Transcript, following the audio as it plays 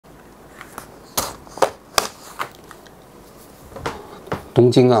东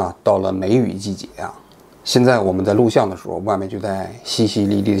京啊，到了梅雨季节啊，现在我们在录像的时候，外面就在淅淅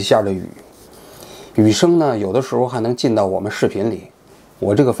沥沥的下着雨，雨声呢，有的时候还能进到我们视频里。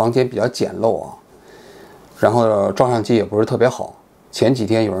我这个房间比较简陋啊，然后照相机也不是特别好。前几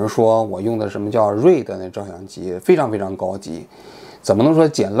天有人说我用的什么叫瑞的那照相机，非常非常高级，怎么能说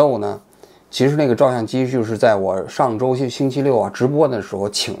简陋呢？其实那个照相机就是在我上周星期六啊直播的时候，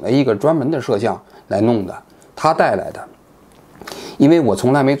请了一个专门的摄像来弄的，他带来的。因为我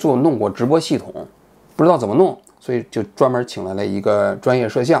从来没弄过直播系统，不知道怎么弄，所以就专门请来了一个专业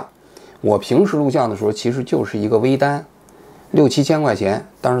摄像。我平时录像的时候其实就是一个微单，6、7千块钱，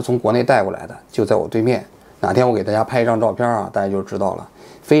当时从国内带过来的，就在我对面。哪天我给大家拍一张照片啊，大家就知道了，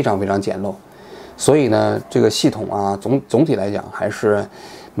非常非常简陋。所以呢，这个系统啊，总体来讲还是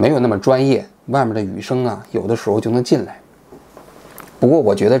没有那么专业，外面的雨声啊，有的时候就能进来。不过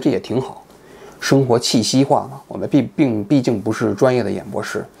我觉得这也挺好。生活气息化嘛，我们毕竟不是专业的演播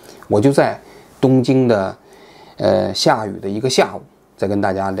室，我就在东京的下雨的一个下午，再跟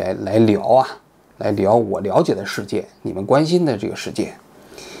大家来聊我了解的世界，你们关心的这个世界。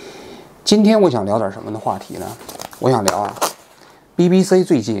今天我想聊点什么的话题呢？我想聊啊 BBC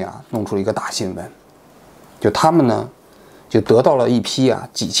最近啊弄出了一个大新闻，就他们呢就得到了一批啊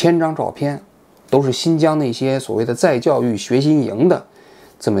几千张照片，都是新疆那些所谓的再教育学习营的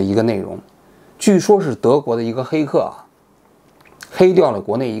这么一个内容。据说是德国的一个黑客啊，黑掉了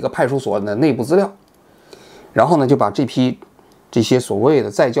国内一个派出所的内部资料，然后呢就把这些所谓的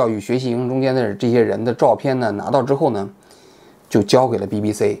在教育学习营中间的这些人的照片呢拿到之后呢，就交给了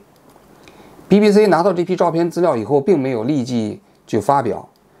BBC。BBC 拿到这批照片资料以后，并没有立即就发表，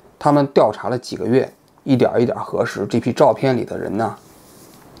他们调查了几个月，一点一点核实这批照片里的人呢，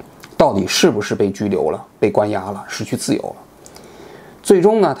到底是不是被拘留了、被关押了、失去自由了。最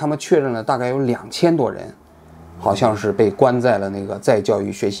终呢，他们确认了大概有2000多人，好像是被关在了那个在教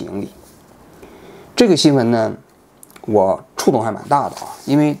育学习营里。这个新闻呢，我触动还蛮大的啊，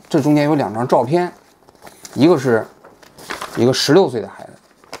因为这中间有2张照片，一个是一个16岁的孩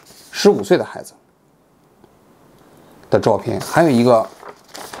子，15岁的孩子的照片，还有一个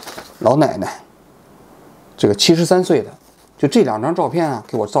老奶奶，这个73岁的，就这2张照片啊，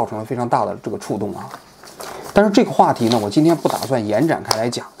给我造成了非常大的这个触动啊。但是这个话题呢，我今天不打算延展开来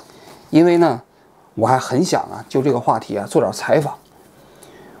讲，因为呢，我还很想啊，就这个话题啊做点采访。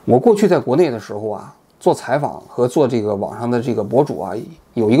我过去在国内的时候啊，做采访和做这个网上的这个博主啊，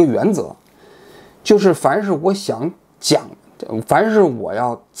有一个原则，就是凡是我想讲，凡是我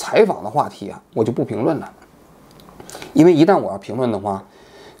要采访的话题啊，我就不评论了，因为一旦我要评论的话，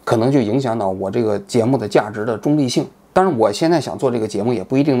可能就影响到我这个节目的价值的中立性。当然，我现在想做这个节目也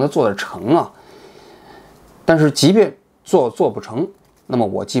不一定能做得成啊。但是即便做不成，那么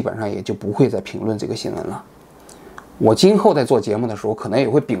我基本上也就不会再评论这个新闻了。我今后在做节目的时候，可能也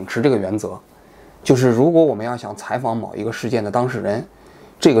会秉持这个原则，就是如果我们要想采访某一个事件的当事人，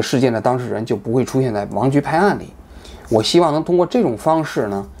这个事件的当事人就不会出现在王局拍案里。我希望能通过这种方式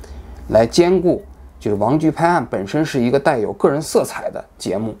呢，来兼顾就是王局拍案本身是一个带有个人色彩的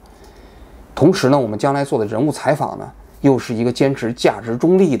节目，同时呢，我们将来做的人物采访呢，又是一个坚持价值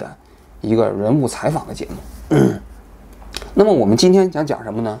中立的一个人物采访的节目。那么我们今天想讲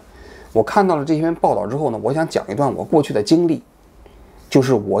什么呢？我看到了这篇报道之后呢，我想讲一段我过去的经历，就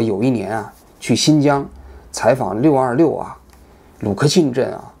是我有一年啊去新疆采访626啊鲁克沁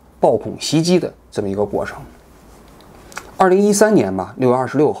镇啊暴恐袭击的这么一个过程。2013年吧，6月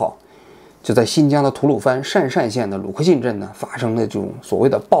26号，就在新疆的吐鲁番鄯善县的鲁克沁镇呢，发生了这种所谓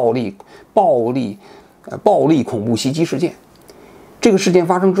的暴力恐怖袭击事件。这个事件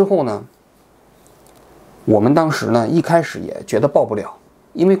发生之后呢，我们当时呢一开始也觉得报不了，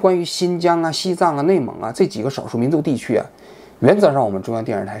因为关于新疆啊、西藏啊、内蒙啊这几个少数民族地区啊，原则上我们中央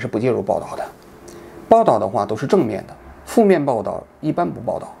电视台是不介入报道的，报道的话都是正面的，负面报道一般不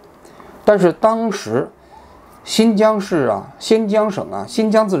报道。但是当时新疆市啊、新疆省啊、新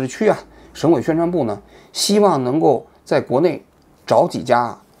疆自治区啊省委宣传部呢，希望能够在国内找几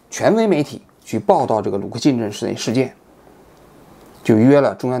家权威媒体去报道这个鲁克沁镇事件。就约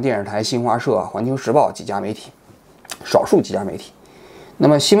了中央电视台、新华社、环球时报几家媒体，少数几家媒体。那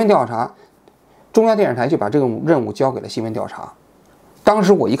么新闻调查，中央电视台就把这个任务交给了新闻调查。当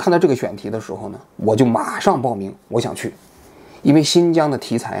时我一看到这个选题的时候呢，我就马上报名，我想去，因为新疆的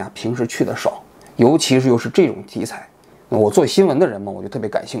题材啊，平时去的少，尤其是又是这种题材，那我做新闻的人嘛，我就特别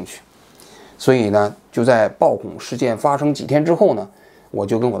感兴趣。所以呢，就在暴恐事件发生几天之后呢，我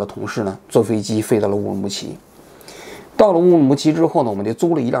就跟我的同事呢坐飞机飞到了乌鲁木齐。到了乌鲁木齐之后呢，我们就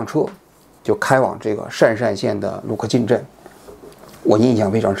租了一辆车，就开往这个鄯善县的鲁克沁镇。我印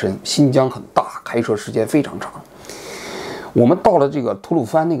象非常深，新疆很大，开车时间非常长。我们到了这个吐鲁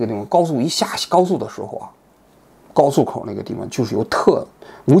番那个地方，高速一下高速的时候啊，高速口那个地方就是由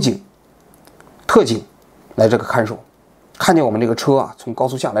武警、特警来这个看守，看见我们这个车啊从高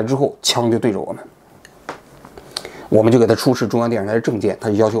速下来之后，枪就对着我们，我们就给他出示中央电视台的证件，他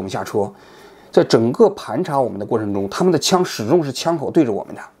就要求我们下车。在整个盘查我们的过程中，他们的枪始终是枪口对着我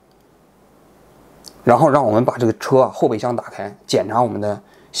们的，然后让我们把这个车后备箱打开，检查我们的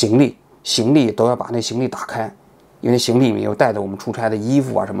行李都要把那行李打开，因为行李里面有带着我们出差的衣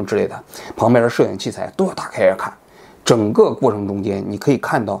服啊什么之类的，旁边的摄影器材都要打开着看。整个过程中间，你可以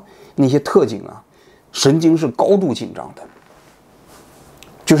看到那些特警啊，神经是高度紧张的，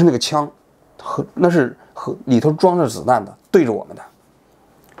就是那个枪那是里头装着子弹的，对着我们的，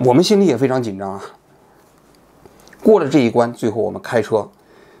我们心里也非常紧张啊。过了这一关，最后我们开车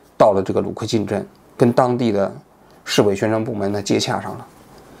到了这个鲁克沁镇，跟当地的市委宣传部门呢接洽上了，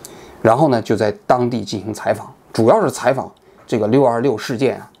然后呢就在当地进行采访，主要是采访这个626事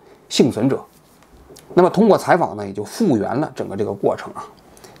件啊幸存者。那么通过采访呢，也就复原了整个这个过程啊。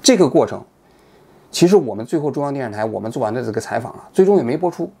这个过程其实我们最后中央电视台我们做完的这个采访啊，最终也没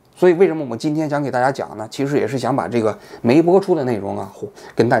播出。所以为什么我们今天想给大家讲呢？其实也是想把这个没播出的内容啊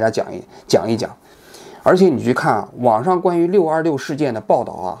跟大家讲一讲。而且你去看啊，网上关于626事件的报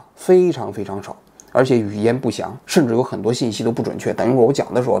道啊非常非常少，而且语言不详，甚至有很多信息都不准确。等一会儿我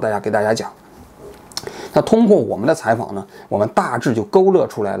讲的时候给大家讲。那通过我们的采访呢，我们大致就勾勒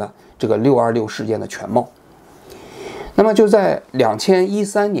出来了这个626事件的全貌。那么就在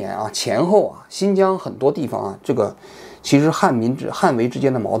2013年啊前后啊，新疆很多地方啊，这个其实汉维之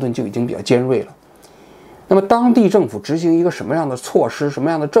间的矛盾就已经比较尖锐了。那么当地政府执行一个什么样的措施、什么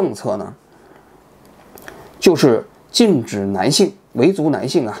样的政策呢？就是禁止维族男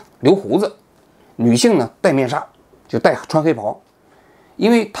性啊留胡子，女性呢戴面纱，就穿黑袍，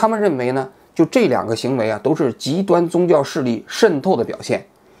因为他们认为呢，就这两个行为啊都是极端宗教势力渗透的表现。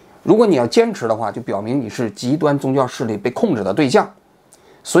如果你要坚持的话，就表明你是极端宗教势力被控制的对象。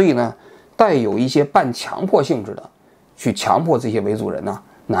所以呢，带有一些半强迫性质的，去强迫这些维族人呢，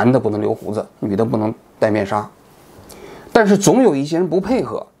男的不能留胡子，女的不能戴面纱。但是总有一些人不配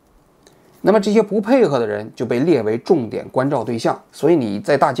合，那么这些不配合的人就被列为重点关照对象。所以你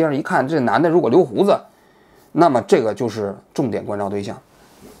在大街上一看，这男的如果留胡子，那么这个就是重点关照对象。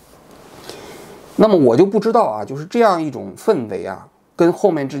那么我就不知道啊，就是这样一种氛围啊，跟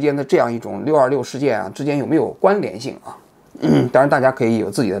后面之间的这样一种626事件啊之间有没有关联性啊？当然大家可以有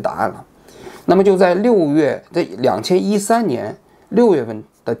自己的答案了。那么就在2013年6月份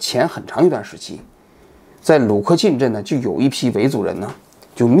的前很长一段时期，在鲁克沁镇呢，就有一批维族人呢，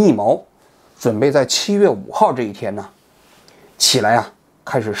就密谋准备在7月5号这一天呢，起来啊，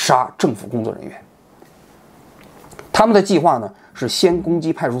开始杀政府工作人员。他们的计划呢是先攻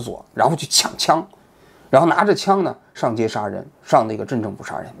击派出所，然后去抢枪，然后拿着枪呢上街杀人，上那个镇政府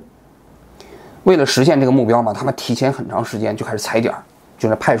杀人。为了实现这个目标嘛，他们提前很长时间就开始踩点，就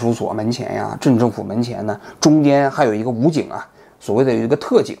是派出所门前呀、镇政府门前呢，中间还有一个武警啊，所谓的有一个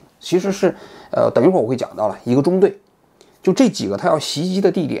特警，其实是等一会儿我会讲到了一个中队。就这几个他要袭击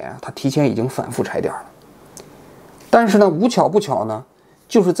的地点啊，他提前已经反复踩点了。但是呢，无巧不巧呢，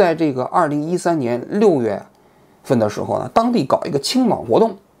就是在这个2013年6月份的时候呢，当地搞一个清网活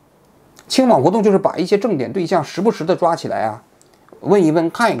动。清网活动就是把一些正点对象时不时的抓起来啊，问一问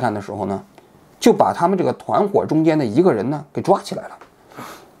看一看的时候呢，就把他们这个团伙中间的一个人呢给抓起来了。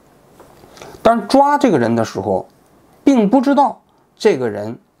但是抓这个人的时候，并不知道这个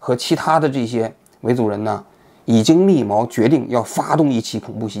人和其他的这些维族人呢，已经密谋决定要发动一起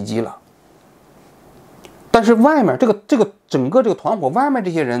恐怖袭击了。但是外面整个这个团伙外面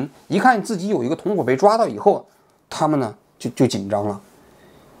这些人一看自己有一个同伙被抓到以后，他们呢就紧张了，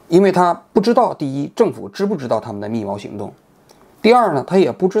因为他不知道，第一，政府知不知道他们的密谋行动；第二呢，他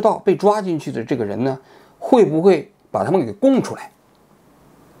也不知道被抓进去的这个人呢会不会把他们给供出来。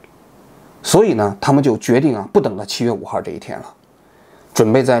所以呢，他们就决定啊，不等到7月5号这一天了，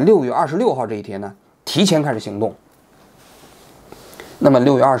准备在6月26号这一天呢提前开始行动。那么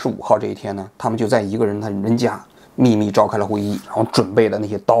6月25号这一天呢，他们就在一个人家秘密召开了会议，然后准备了那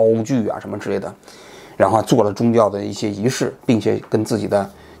些刀具啊什么之类的，然后做了宗教的一些仪式，并且跟自己的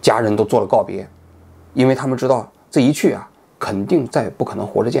家人都做了告别，因为他们知道这一去啊，肯定再也不可能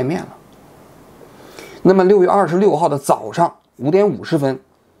活着见面了。那么6月26号的早上5点50分，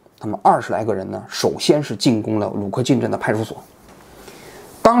他们20来个人呢，首先是进攻了鲁克沁镇的派出所。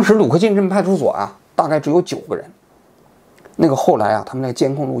当时鲁克沁镇派出所啊，大概只有9个人。那个后来啊，他们那个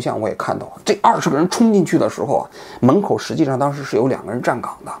监控录像我也看到，这20个人冲进去的时候啊，门口实际上当时是有2个人站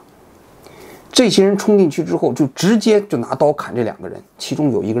岗的。这些人冲进去之后，就直接就拿刀砍这2个人，其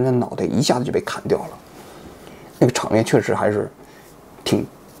中有一个人的脑袋一下子就被砍掉了。那个场面确实还是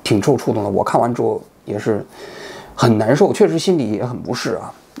挺受触动的。我看完之后也是很难受，确实心里也很不适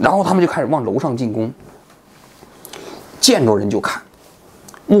啊。然后他们就开始往楼上进攻，见着人就砍，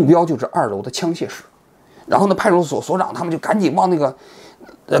目标就是2楼的枪械室。然后呢，派出所所长他们就赶紧往那个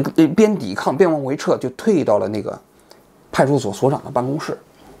边抵抗边往回撤，就退到了那个派出所所长的办公室。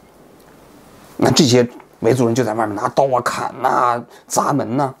那这些维族人就在外面拿刀啊砍啊砸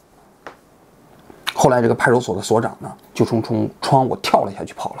门呐。后来这个派出所的所长呢，就从窗户跳了下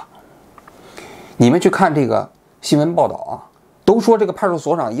去跑了。你们去看这个新闻报道啊，都说这个派出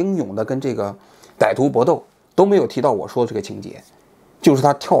所所长英勇的跟这个歹徒搏斗，都没有提到我说的这个情节，就是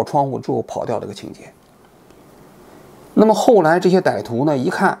他跳窗户之后跑掉这个情节。那么后来这些歹徒呢，一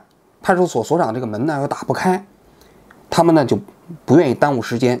看派出所所长这个门呢又打不开，他们呢就不愿意耽误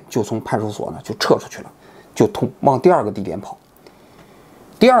时间，就从派出所呢就撤出去了，就往第2个地点跑。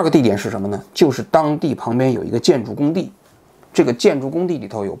第2个地点是什么呢？就是当地旁边有一个建筑工地，这个建筑工地里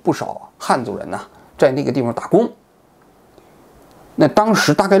头有不少汉族人呐，在那个地方打工。那当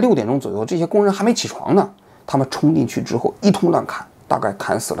时大概6点钟左右，这些工人还没起床呢，他们冲进去之后一通乱砍，大概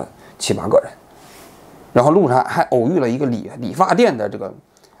砍死了7、8个人。然后路上还偶遇了一个理发店的这个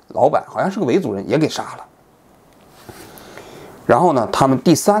老板，好像是个维族人，也给杀了。然后呢，他们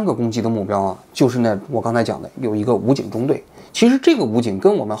第3个攻击的目标啊，就是我刚才讲的有一个武警中队。其实这个武警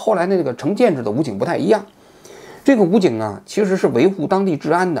跟我们后来那个成建制的武警不太一样，这个武警啊，其实是维护当地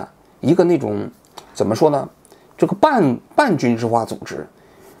治安的一个那种怎么说呢？这个半军事化组织。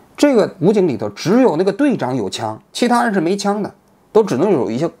这个武警里头只有那个队长有枪，其他人是没枪的，都只能有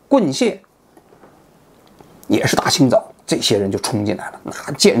一些棍械。也是大清早，这些人就冲进来了，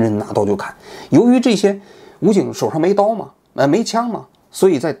拿剑刃拿刀就砍。由于这些武警手上没刀嘛，没枪嘛，所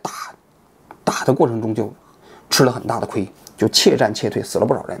以在打的过程中就吃了很大的亏，就怯战怯退，死了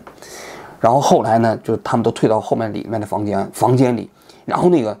不少人。然后后来呢，就他们都退到后面里面的房间里，然后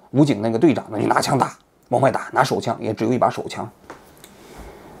那个武警那个队长呢就拿枪打，往外打，拿手枪，也只有一把手枪。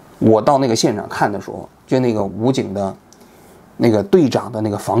我到那个现场看的时候，就那个武警的那个队长的那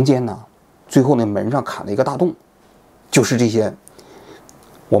个房间呢，最后那门上砍了一个大洞，就是这些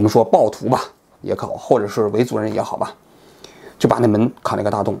我们说暴徒吧也好，或者是维族人也好吧，就把那门砍了一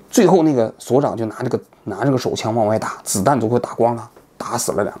个大洞。最后那个所长就拿这个手枪往外打，子弹都快打光了，打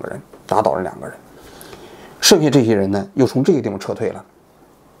死了2个人，打倒了2个人。剩下这些人呢，又从这个地方撤退了，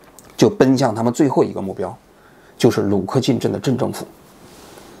就奔向他们最后一个目标，就是鲁克沁镇的镇政府。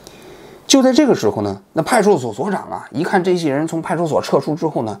就在这个时候呢，那派出所所长啊，一看这些人从派出所撤出之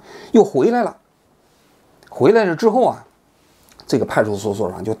后呢，又回来了。回来了之后啊，这个派出所所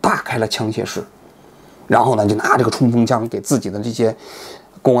长就大开了枪械室，然后呢，就拿这个冲锋枪给自己的这些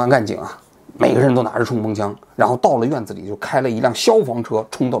公安干警啊，每个人都拿着冲锋枪，然后到了院子里就开了一辆消防车，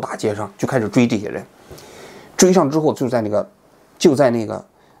冲到大街上就开始追这些人。追上之后，就在那个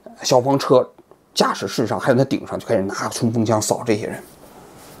消防车驾驶室上还有那顶上就开始拿冲锋枪扫这些人。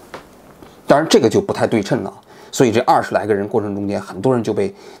当然这个就不太对称了，所以这20来个人过程中间，很多人就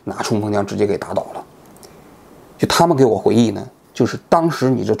被拿冲锋枪直接给打倒了。就他们给我回忆呢，就是当时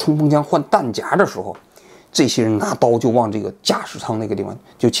你这冲锋枪换弹夹的时候，这些人拿刀就往这个驾驶舱那个地方，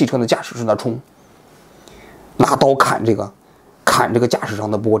就汽车的驾驶室那冲，拿刀砍这个驾驶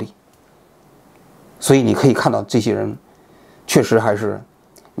舱的玻璃。所以你可以看到这些人确实还是，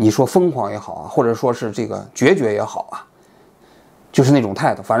你说疯狂也好啊，或者说是这个决绝也好啊，就是那种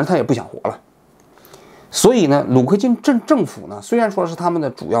态度，反正他也不想活了。所以呢，鲁克沁镇政府呢，虽然说是他们的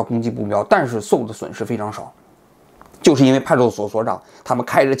主要攻击目标，但是受的损失非常少，就是因为派出所所长他们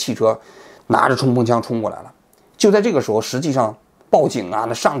开着汽车，拿着冲锋枪冲过来了。就在这个时候，实际上报警啊，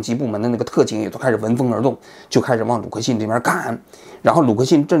那上级部门的那个特警也都开始闻风而动，就开始往鲁克沁这边赶。然后鲁克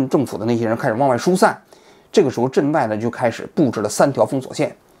沁镇政府的那些人开始往外疏散。这个时候，镇外呢就开始布置了3条封锁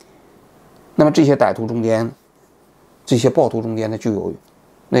线。那么这些歹徒中间，这些暴徒中间呢，就有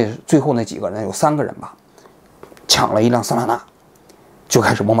最后那几个人，有3个人吧，抢了一辆桑塔纳，就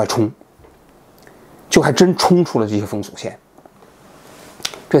开始往外冲，就还真冲出了这些封锁线。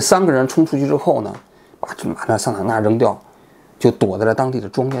这3个人冲出去之后呢，把那桑塔纳扔掉，就躲在了当地的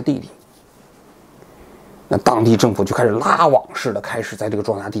庄稼地里。那当地政府就开始拉网似的开始在这个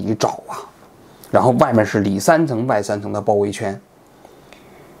庄稼地里找啊，然后外面是里3层外3层的包围圈，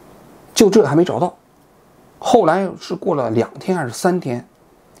就这还没找到。后来是过了2天还是3天，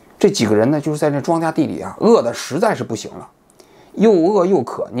这几个人呢，就是在这庄稼地里啊，饿的实在是不行了，又饿又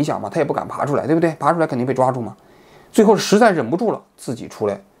渴。你想吧，他也不敢爬出来，对不对？爬出来肯定被抓住嘛。最后实在忍不住了，自己出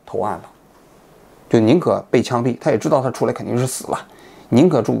来投案了，就宁可被枪毙，他也知道他出来肯定是死了，宁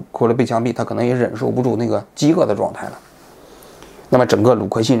可出来被枪毙，他可能也忍受不住那个饥饿的状态了。那么整个鲁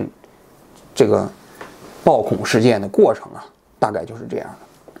克沁这个暴恐事件的过程啊，大概就是这样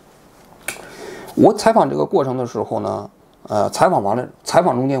的。我采访这个过程的时候呢，采访完了，采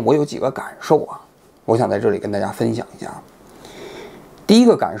访中间我有几个感受啊，我想在这里跟大家分享一下。第一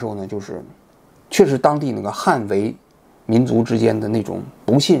个感受呢，就是确实当地那个汉维民族之间的那种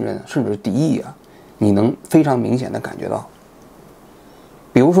不信任甚至敌意啊，你能非常明显的感觉到。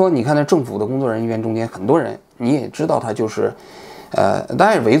比如说，你看那政府的工作人员中间很多人，你也知道他就是，当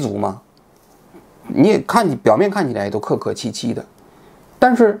然维族嘛，你也表面看起来都客客气气的，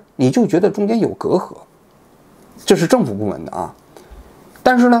但是你就觉得中间有隔阂，这是政府部门的啊。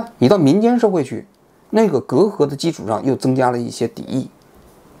但是呢，你到民间社会去，那个隔阂的基础上又增加了一些敌意。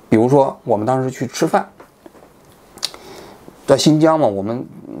比如说，我们当时去吃饭，在新疆嘛，我们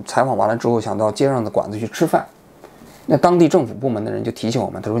采访完了之后，想到街上的馆子去吃饭。那当地政府部门的人就提醒我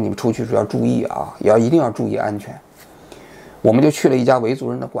们，他说你们出去时要注意啊，一定要注意安全。我们就去了一家维族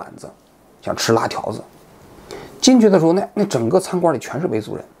人的馆子，想吃辣条子。进去的时候，那整个餐馆里全是维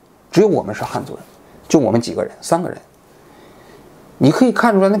族人，只有我们是汉族人，就我们几个人，3个人。你可以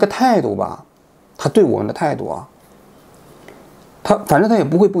看出来那个态度吧，他对我们的态度啊，反正他也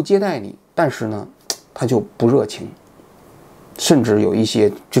不会不接待你，但是呢，他就不热情，甚至有一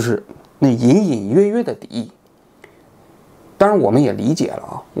些就是那隐隐约约的敌意。当然我们也理解了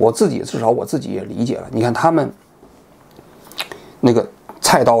啊，至少我自己也理解了。你看他们那个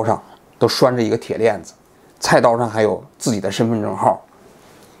菜刀上都拴着一个铁链子，菜刀上还有自己的身份证号。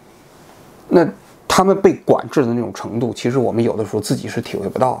那他们被管制的那种程度，其实我们有的时候自己是体会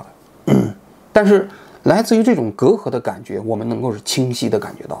不到的。但是来自于这种隔阂的感觉，我们能够是清晰的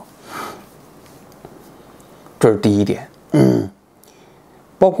感觉到。这是第一点。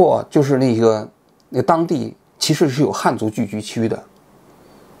包括就是那个当地其实是有汉族聚居区的，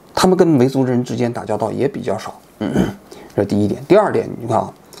他们跟维族人之间打交道也比较少。这是第一点。第二点，你看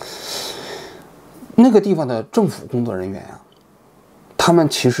啊，那个地方的政府工作人员啊，他们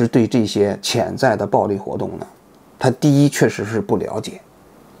其实对这些潜在的暴力活动呢，他第一确实是不了解，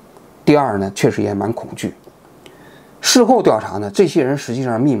第二呢确实也蛮恐惧。事后调查呢，这些人实际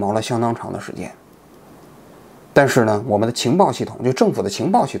上密谋了相当长的时间，但是呢，我们的情报系统，就政府的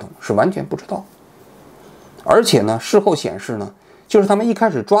情报系统是完全不知道。而且呢，事后显示呢，就是他们一开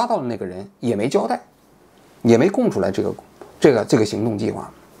始抓到的那个人也没交代，也没供出来这个行动计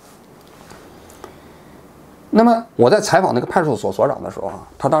划。那么我在采访那个派出所所长的时候啊，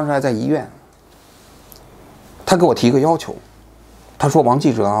他当时还在医院，他给我提一个要求，他说：“王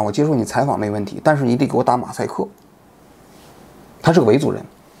记者啊，我接受你采访没问题，但是你得给我打马赛克。”他是个维族人。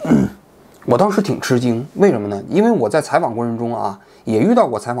我当时挺吃惊，为什么呢？因为我在采访过程中啊，也遇到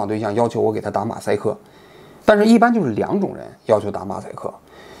过采访对象要求我给他打马赛克。但是一般就是2种人要求打马赛克，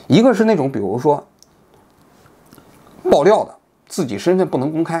一个是那种比如说爆料的，自己身份不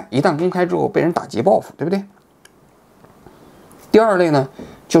能公开，一旦公开之后被人打击报复，对不对？第二类呢，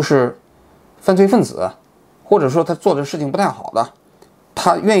就是犯罪分子，或者说他做的事情不太好的，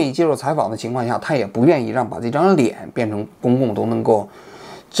他愿意接受采访的情况下，他也不愿意把这张脸变成公共都能够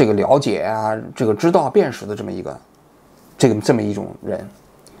这个了解啊，这个知道辨识的这么一种人。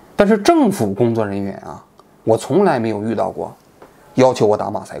但是政府工作人员啊，我从来没有遇到过要求我打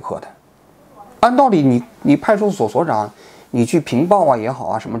马赛克的。按道理你派出所所长，你去平报啊也好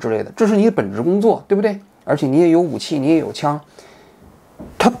啊什么之类的，这是你的本职工作，对不对？而且你也有武器，你也有枪。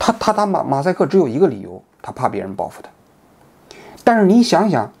他打马赛克只有一个理由，他怕别人报复他。但是你想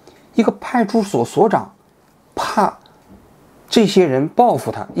想，一个派出所所长怕这些人报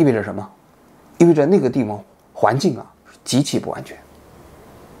复他，意味着什么？意味着那个地方环境啊极其不安全。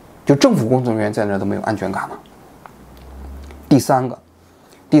就政府工作人员在那都没有安全感嘛。第三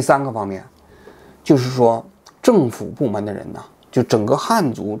个方面，就是说政府部门的人呢，就整个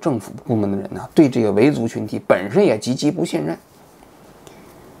汉族政府部门的人呢，对这个维族群体本身也极其不信任。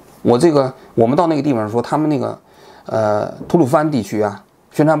我们到那个地方说，他们那个吐鲁番地区啊，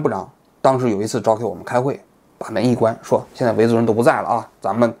宣传部长当时有一次召开我们开会，把门一关，说现在维族人都不在了啊，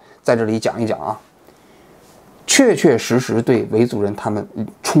咱们在这里讲一讲啊。确确实实对维族人他们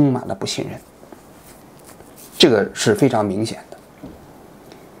充满了不信任，这个是非常明显的。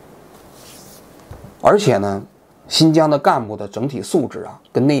而且呢，新疆的干部的整体素质啊，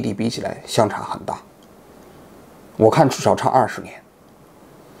跟内地比起来相差很大。我看至少差20年。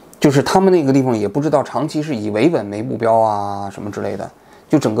就是他们那个地方也不知道长期是以维稳为目标啊什么之类的，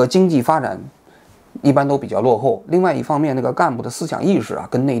就整个经济发展一般都比较落后。另外一方面，那个干部的思想意识啊，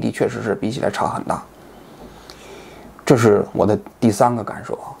跟内地确实是比起来差很大。这是我的第3个感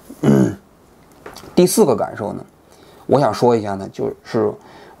受啊。第4个感受呢，我想说一下呢，就是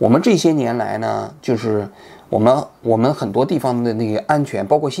我们这些年来呢，就是我们很多地方的那个安全，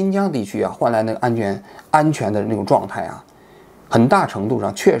包括新疆地区啊，换来那个安全的那种状态啊，很大程度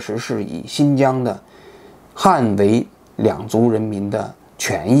上确实是以新疆的汉维两族人民的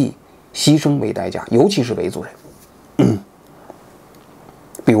权益牺牲为代价，尤其是维族人。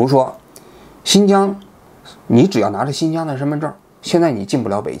比如说新疆，你只要拿着新疆的身份证，现在你进不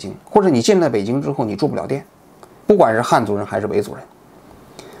了北京，或者你进了北京之后你住不了店，不管是汉族人还是维族人。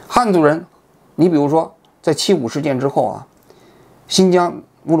汉族人，你比如说在75事件之后啊，新疆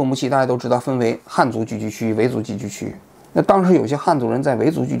乌鲁木齐大家都知道分为汉族聚居区、维族聚居区。那当时有些汉族人在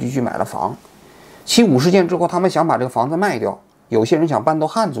维族聚居区买了房，75事件之后他们想把这个房子卖掉，有些人想搬到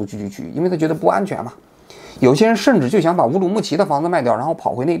汉族聚居区，因为他觉得不安全嘛。有些人甚至就想把乌鲁木齐的房子卖掉，然后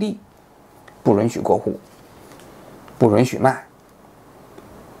跑回内地，不允许过户，不允许卖，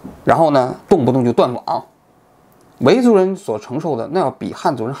然后呢动不动就断网。维族人所承受的那要比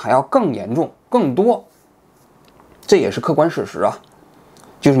汉族人还要更严重更多，这也是客观事实啊。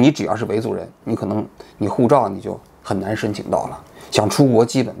就是你只要是维族人，你可能你护照你就很难申请到了，想出国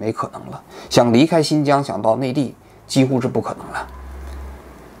基本没可能了，想离开新疆想到内地几乎是不可能了。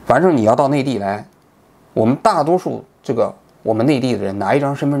反正你要到内地来，我们大多数我们内地的人拿一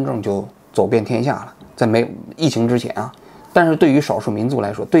张身份证就走遍天下了，在没疫情之前啊。但是对于少数民族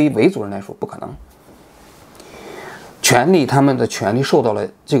来说，对于维族人来说不可能。他们的权利受到了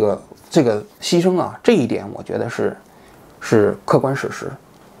这个牺牲啊，这一点我觉得是客观事实。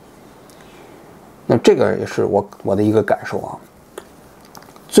那这个也是我的一个感受啊。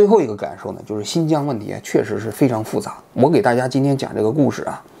最后一个感受呢，就是新疆问题啊，确实是非常复杂。我给大家今天讲这个故事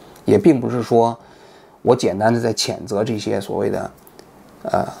啊，也并不是说我简单的在谴责这些所谓的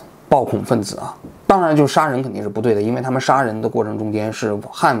暴恐分子啊。当然就杀人肯定是不对的，因为他们杀人的过程中间是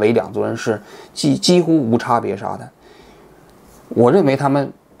汉维两族人是几乎无差别杀的。我认为他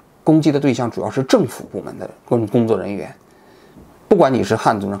们攻击的对象主要是政府部门的工作人员，不管你是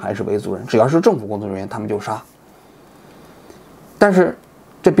汉族人还是维族人，只要是政府工作人员他们就杀。但是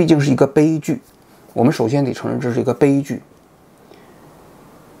这毕竟是一个悲剧，我们首先得承认这是一个悲剧。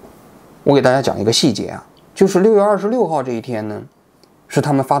我给大家讲一个细节啊，就是6月26号这一天呢，是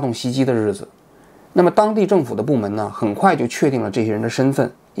他们发动袭击的日子。那么当地政府的部门呢，很快就确定了这些人的身份，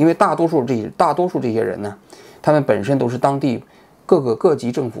因为大多数这些人呢，他们本身都是当地各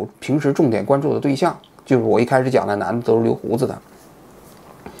级政府平时重点关注的对象，就是我一开始讲的男的都是留胡子的。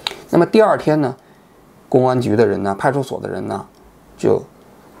那么第二天呢，公安局的人呢，派出所的人呢，就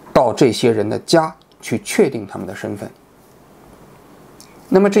到这些人的家去确定他们的身份。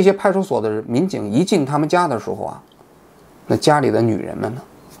那么这些派出所的民警一进他们家的时候啊，那家里的女人们呢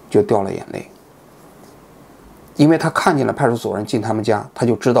就掉了眼泪，因为她看见了派出所人进他们家，她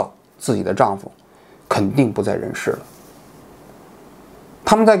就知道自己的丈夫肯定不在人世了。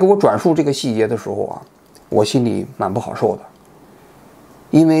他们在给我转述这个细节的时候啊，我心里蛮不好受的，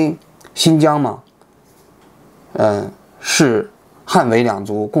因为新疆嘛，是汉维两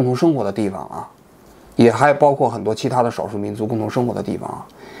族共同生活的地方啊，也还包括很多其他的少数民族共同生活的地方啊，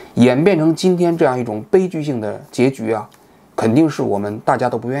演变成今天这样一种悲剧性的结局啊，肯定是我们大家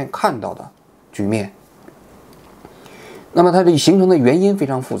都不愿意看到的局面。那么它这形成的原因非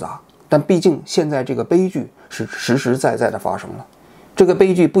常复杂，但毕竟现在这个悲剧是实实在在的发生了。这个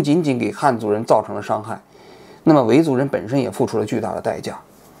悲剧不仅仅给汉族人造成了伤害，那么维族人本身也付出了巨大的代价。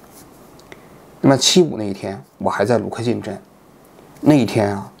那么75那一天，我还在鲁克沁镇，那一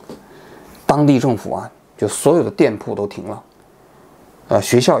天啊，当地政府啊，就所有的店铺都停了，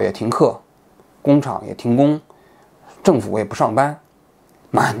学校也停课，工厂也停工，政府也不上班，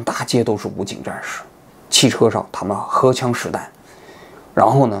满大街都是武警战士，汽车上他们荷枪实弹，然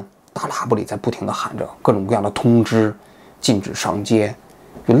后呢，大喇叭里在不停地喊着各种各样的通知，禁止上街，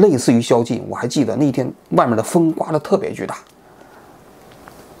就类似于宵禁。我还记得那一天外面的风刮得特别巨大，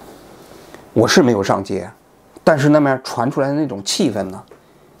我是没有上街，但是那边传出来的那种气氛呢，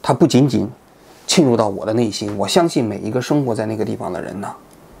它不仅仅侵入到我的内心，我相信每一个生活在那个地方的人呢，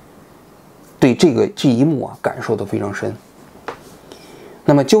对这一幕啊感受都非常深。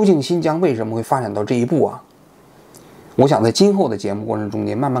那么究竟新疆为什么会发展到这一步啊？我想在今后的节目过程中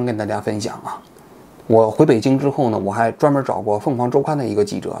间慢慢跟大家分享啊。我回北京之后呢，我还专门找过凤凰周刊的一个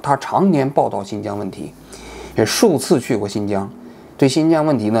记者，他常年报道新疆问题，也数次去过新疆，对新疆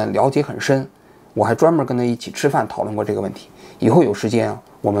问题呢了解很深。我还专门跟他一起吃饭讨论过这个问题。以后有时间啊，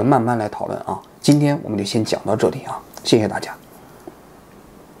我们慢慢来讨论啊。今天我们就先讲到这里啊，谢谢大家。